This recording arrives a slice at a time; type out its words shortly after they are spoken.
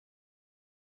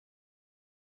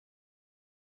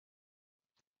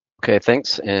Okay,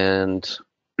 thanks. And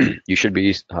you should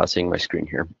be seeing my screen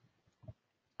here.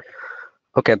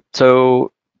 Okay,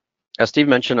 so as Steve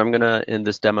mentioned, I'm gonna, in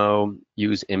this demo,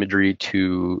 use Imagery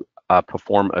to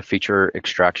perform a feature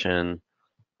extraction.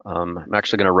 I'm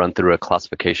actually gonna run through a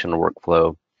classification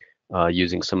workflow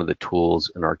using some of the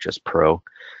tools in ArcGIS Pro.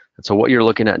 And so what you're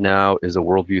looking at now is a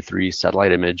WorldView 3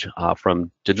 satellite image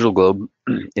from Digital Globe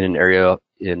in an area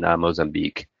in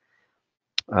Mozambique.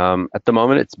 At the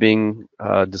moment, it's being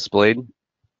displayed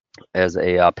as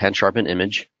a pan-sharpened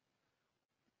image.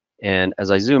 And as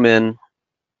I zoom in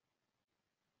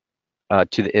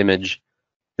to the image,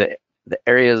 the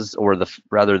areas, or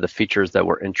rather the features that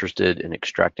we're interested in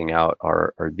extracting out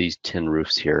are these tin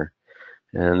roofs here.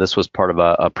 And this was part of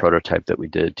a prototype that we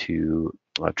did to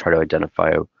try to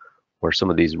identify where some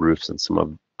of these roofs and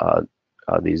some of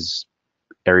these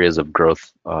areas of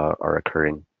growth are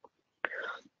occurring.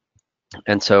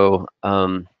 And so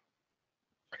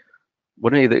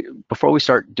before we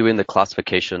start doing the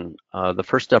classification, the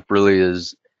first step really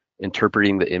is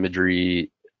interpreting the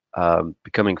imagery,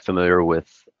 becoming familiar with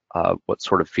what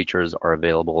sort of features are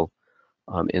available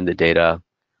in the data,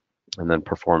 and then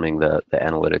performing the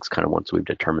analytics kind of once we've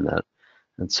determined that.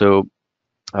 And so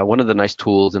one of the nice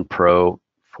tools in Pro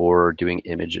for doing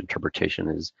image interpretation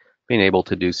is being able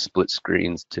to do split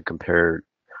screens to compare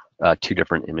two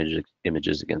different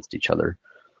images against each other.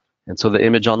 And so the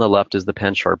image on the left is the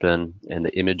pan sharpen, and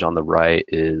the image on the right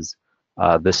is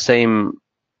the same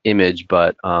image,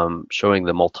 but showing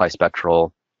the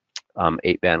multispectral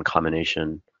 8-band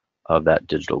combination of that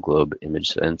digital globe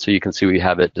image. And so you can see we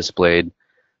have it displayed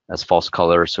as false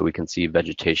color, so we can see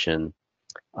vegetation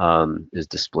is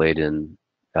displayed in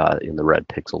the red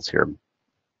pixels here.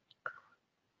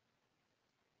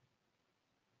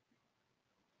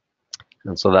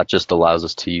 And so that just allows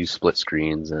us to use split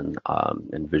screens and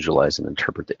visualize and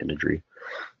interpret the imagery.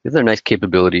 The other nice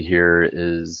capability here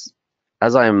is,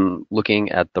 as I'm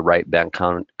looking at the right band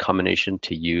combination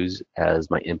to use as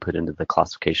my input into the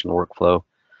classification workflow,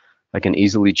 I can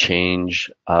easily change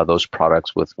those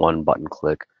products with one button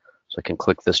click. So I can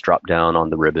click this drop down on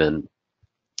the ribbon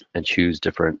and choose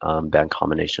different band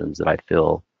combinations that I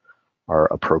feel are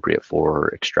appropriate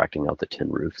for extracting out the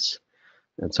tin roofs.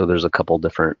 And so there's a couple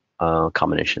different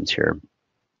combinations here.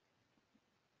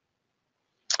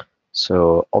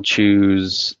 So I'll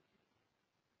choose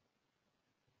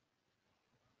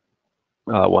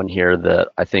one here that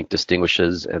I think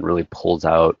distinguishes and really pulls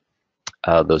out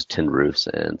those tin roofs.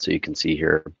 And so you can see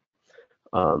here,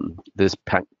 this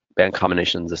band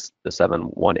combination, the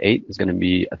 718, is going to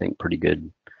be, I think, pretty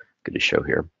good to show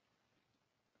here.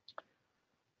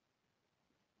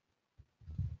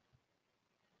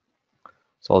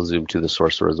 So I'll zoom to the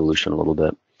source resolution a little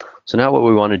bit. So now what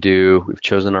we want to do, we've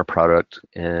chosen our product,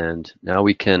 and now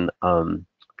we can,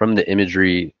 from the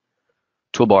imagery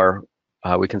toolbar,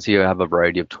 we can see I have a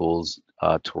variety of tools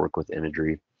to work with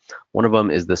imagery. One of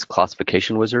them is this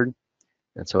classification wizard.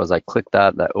 And so as I click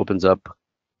that, that opens up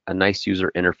a nice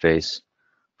user interface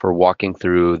for walking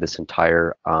through this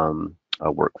entire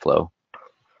workflow.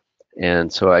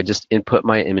 And so I just input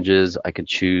my images. I can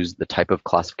choose the type of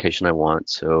classification I want.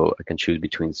 So I can choose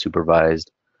between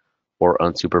supervised or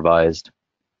unsupervised.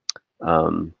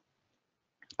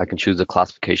 I can choose a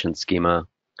classification schema,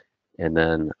 and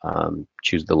then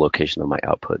choose the location of my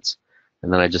outputs.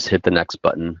 And then I just hit the next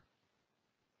button.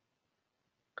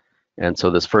 And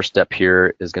so this first step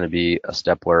here is going to be a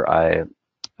step where I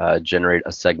generate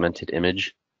a segmented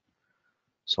image.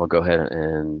 So I'll go ahead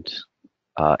and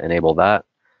enable that.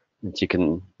 As you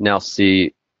can now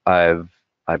see, I've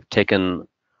taken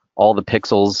all the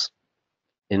pixels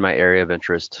in my area of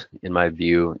interest in my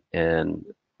view, and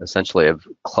essentially I've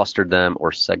clustered them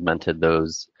or segmented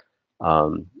those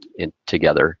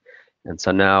together. And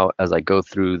so now as I go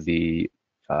through the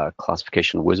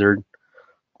classification wizard,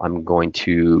 I'm going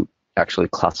to actually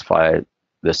classify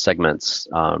the segments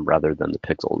rather than the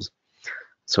pixels.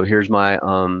 So here's my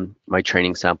my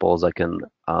training samples. I can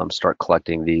start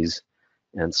collecting these.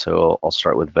 And so I'll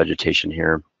start with vegetation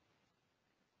here.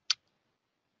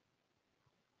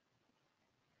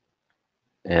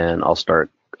 And I'll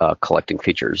start collecting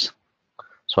features.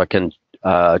 So I can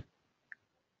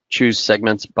choose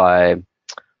segments by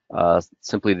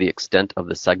simply the extent of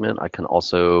the segment. I can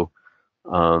also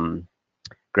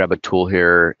grab a tool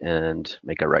here and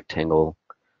make a rectangle.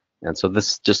 And so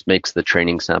this just makes the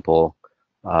training sample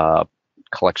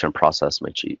collection process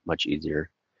much easier.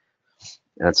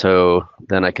 And so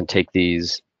then I can take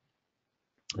these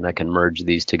and I can merge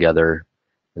these together.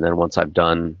 And then once I'm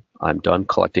done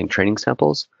collecting training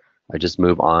samples, I just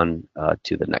move on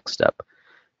to the next step.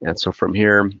 And so from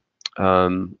here,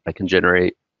 I can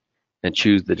generate and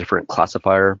choose the different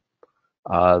classifier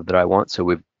that I want. So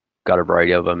we've got a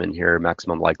variety of them in here: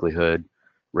 maximum likelihood,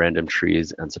 random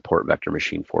trees, and support vector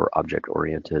machine for object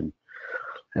oriented.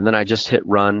 And then I just hit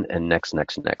run and next,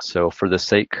 next, next. So for the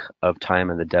sake of time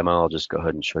in the demo, I'll just go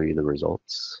ahead and show you the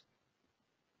results.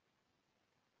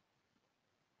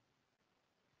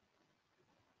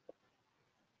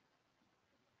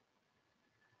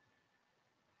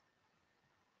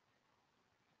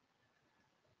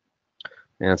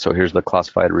 And so here's the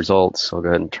classified results. I'll go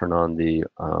ahead and turn on the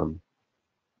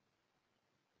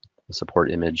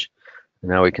support image. And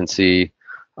now we can see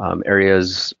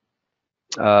areas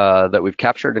that we've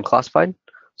captured and classified.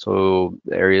 So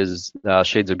the areas,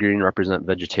 shades of green represent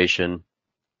vegetation.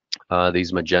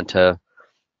 These magenta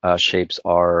shapes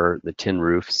are the tin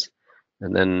roofs.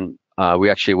 And then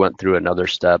we actually went through another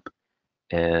step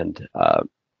and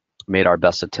made our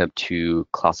best attempt to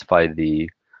classify the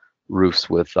roofs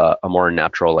with a more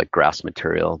natural, like grass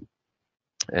material.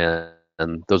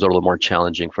 And those are a little more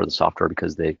challenging for the software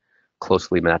because they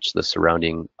closely match the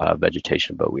surrounding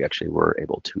vegetation, but we actually were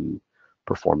able to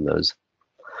perform those.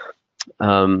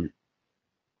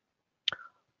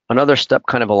 Another step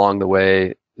kind of along the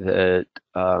way that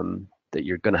that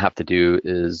you're going to have to do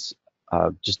is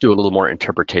just do a little more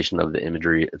interpretation of the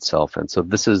imagery itself. And so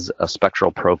this is a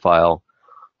spectral profile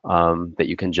that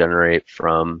you can generate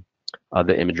from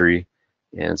the imagery.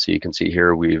 And so you can see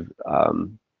here we've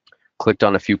clicked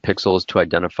on a few pixels to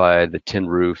identify the tin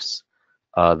roofs,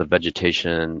 the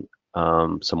vegetation,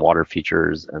 some water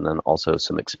features, and then also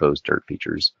some exposed dirt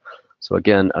features. So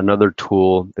again, another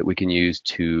tool that we can use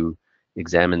to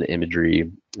examine the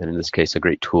imagery, and in this case, a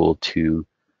great tool to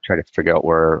try to figure out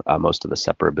where most of the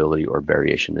separability or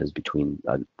variation is between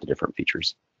the different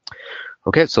features.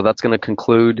 Okay, so that's going to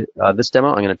conclude this demo.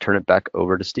 I'm going to turn it back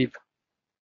over to Steve.